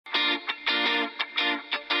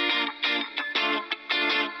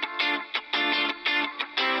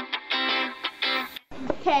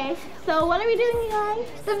Okay, so what are we doing, you guys?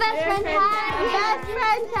 The best friend tag. Best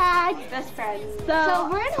friend tag. Best friends. So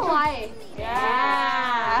we're in Hawaii.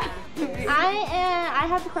 Yeah. I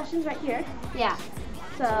have the questions right here. Yeah.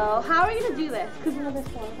 So how are we gonna do this? Because we know this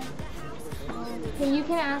one. Okay, you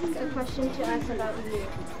can ask a question to us about you.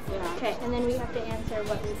 Yeah. Okay. And then we have to answer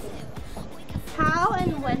what we think. How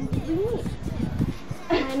and when did we meet?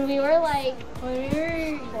 And we were like, when we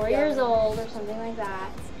were 4 years old or something like that.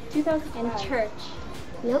 2005. In church.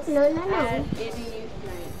 No. And in youth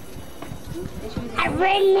night. I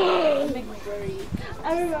remember.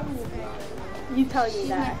 I remember you telling me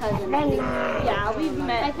that. My cousin. Yeah, we've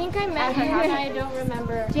met. I think I met her and I don't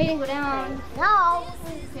remember. Jaden, go down. No.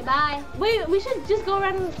 Okay, bye. Wait, we should just go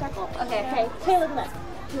around in a circle. Okay. Okay, Keilah left.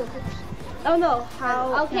 Oh no,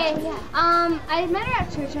 how? Okay. I met her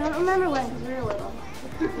at church. I don't remember when because we were little.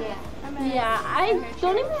 Yeah. Yeah, I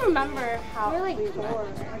don't even remember how. We were like we 4 met. or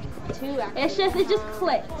 2 actually. It just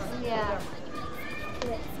clicked. Yeah.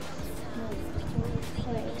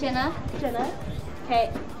 Jena.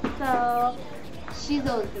 Okay, so She's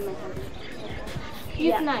older than my cousin.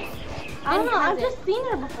 Yeah. Youth night. I don't And know. I've cousin. just seen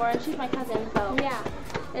her before, and she's my cousin. So Yeah.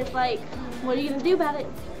 it's like, what are you gonna do about it?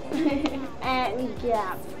 And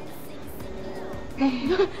yeah,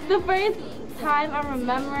 the first time I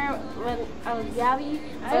remember when I was Gabby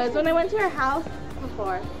was when I went to her house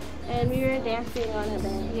before, and we were dancing on her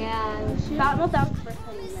bed. Yeah. That was the first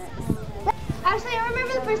time we met. Actually, I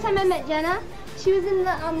remember the first time I met Jena. She was in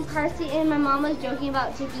the car seat and my mom was joking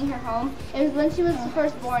about taking her home. It was when she was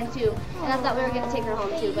first born too, and I thought we were gonna take her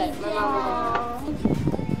home too, but my mom wasn't.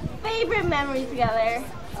 Favorite memory together?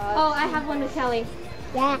 Oh, I have one with Kelly.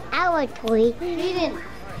 Yeah, I like toy. Jaden.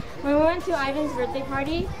 When we went to Ivan's birthday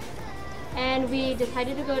party, and we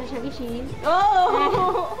decided to go to Chuck E. Cheese.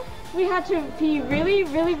 Oh! We had to pee really,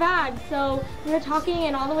 really bad, so we were talking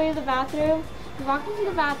and all the way to the bathroom. We walked into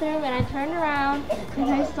the bathroom and I turned around and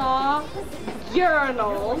I saw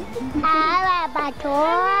Urinals. I like my toy.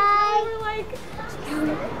 We were like,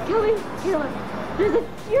 Keilah, there's a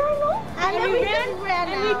urinal? And then we ran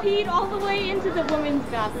and we peed all the way into the women's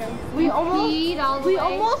bathroom. We almost peed all the way.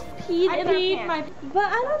 almost peed in our pants. But I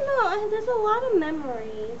don't know, there's a lot of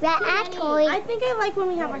memories. Yeah, I like toy. I think I like when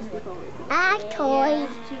we have our sleepovers. I like toy.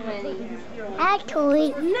 too many. I like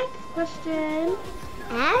toy. Next question.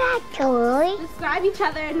 I like toy. Describe each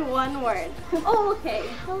other in one word. Oh, okay.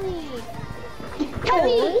 Kelly.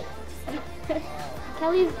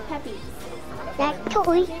 Kelly's peppy. That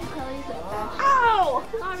toy. Kelly's a fashion. Ow!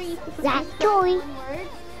 Sorry. That toy. One word.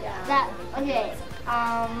 Yeah. That, okay,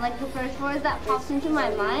 like the first word that pops into my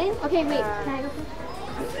mind. Okay, wait, can I go first?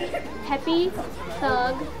 Peppy,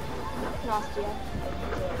 thug, Nostia.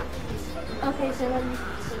 Okay, so then,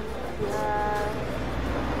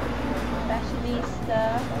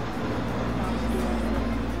 fashionista.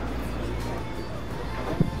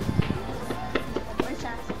 Where's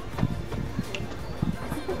that?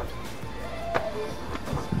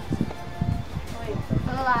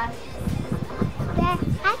 For the last. That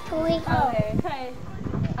toy. Okay.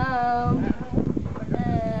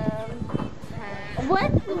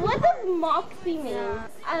 What does Moxie mean?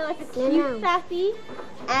 I like a cute sassy,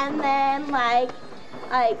 and then like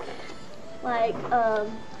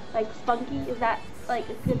spunky. Is that like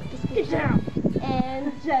a good description?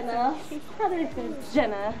 And Jena. How do I say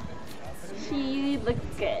Jena? She looks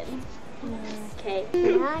good. Okay.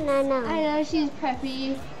 No. I know she's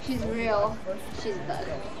preppy, she's real, she's thug.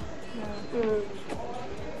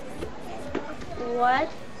 What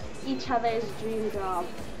each other's dream job?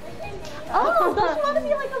 Oh, don't you want to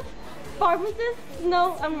be like a pharmacist?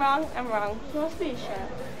 No, I'm wrong. She wants to be a chef.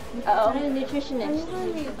 I'm a nutritionist.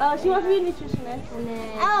 Oh, she wants to be a nutritionist. And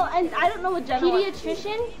then Oh, and I don't know what Jena wants.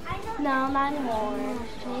 pediatrician? No, not anymore.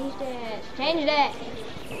 She changed it.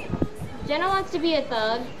 Jena wants to be a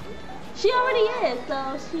thug. She already is,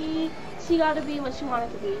 so she got to be what she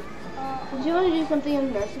wanted to be. Does she want to do something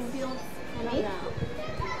in the nursing field? I don't know.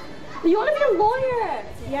 You want to be a lawyer?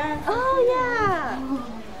 Yeah. Oh, yeah.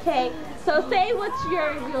 Okay, so say what's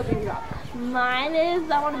your real dream job? Mine is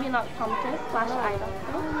I want to be an optometrist / eye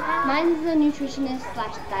doctor. Mine's the nutritionist /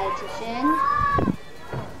 dietitian.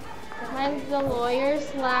 Mine's the lawyer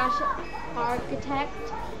 / architect.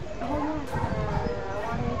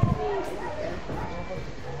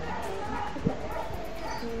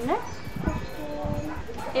 Next question.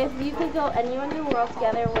 If you could go anywhere in the world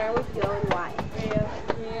together, where would you go and why?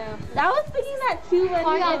 Yeah. I was thinking that too when you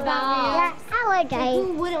Carnival. Yeah, I like that.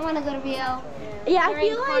 Who wouldn't want to go to Rio? Yeah, I During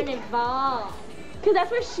feel like, Carnival. because that's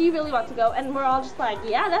where she really wants to go, and we're all just like,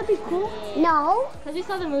 yeah, that'd be cool. No. Because we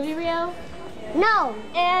saw the movie Rio. No.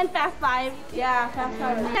 And Fast 5. Yeah, Fast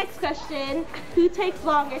 5. Next question. Who takes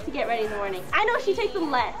longer to get ready in the morning? I know she takes them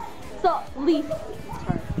less. So, least.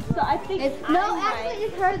 So I think actually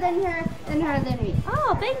it's her, then me.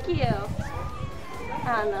 Oh, thank you.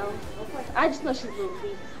 I don't know. I just know she's the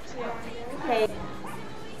least. Okay.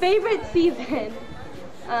 Favorite season?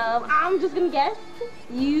 I'm just gonna guess.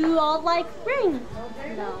 You all like spring?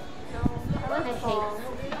 No. I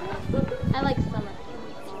hate. I like summer.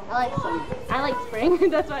 I like spring.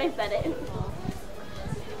 That's why I said it.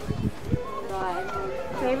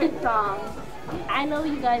 Favorite song? I know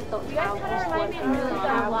you guys don't have just one.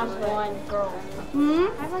 I watched one.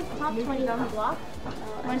 I have like top 20 on the block.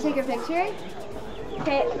 Want to take a picture?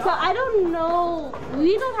 Okay, so I don't know.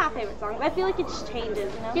 We don't have favorite songs. I feel like it just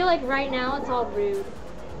changes, you know? I feel like right now it's all rude.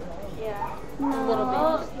 Yeah. A little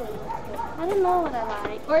bit. I don't know what I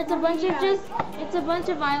like. Or it's a bunch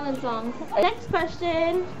of violent songs. Next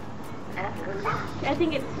question. I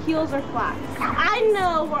think it's heels or flats. I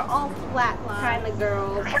know we're all flat kind of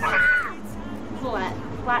girls. Flat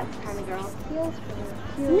kind of girls. Heels.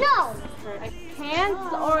 No.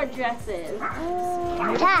 Pants or dresses?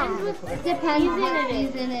 Dad. Depends what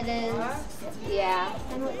season it is. Yeah.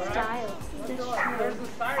 And what style? There's the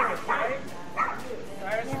stylus, right?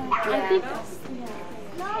 I think.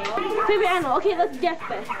 Yeah. Favorite animal? Okay, let's guess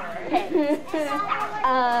this. Okay.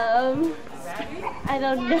 I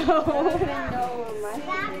don't know. I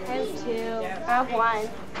have two. I have one.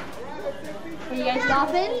 Are you guys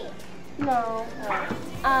dolphin? No.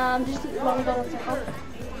 Just want to go in a circle.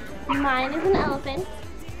 Mine is an elephant.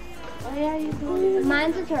 Oh yeah, you do.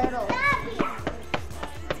 Mine's a turtle.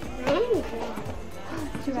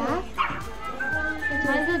 Giraffe?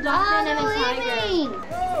 Mine's a dolphin and a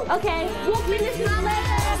tiger. Okay, we'll finish this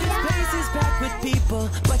later. Places packed with people,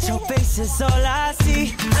 but your face is all I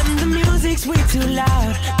see. And the music's way too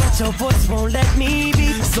loud, but your voice won't let me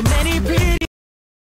be. So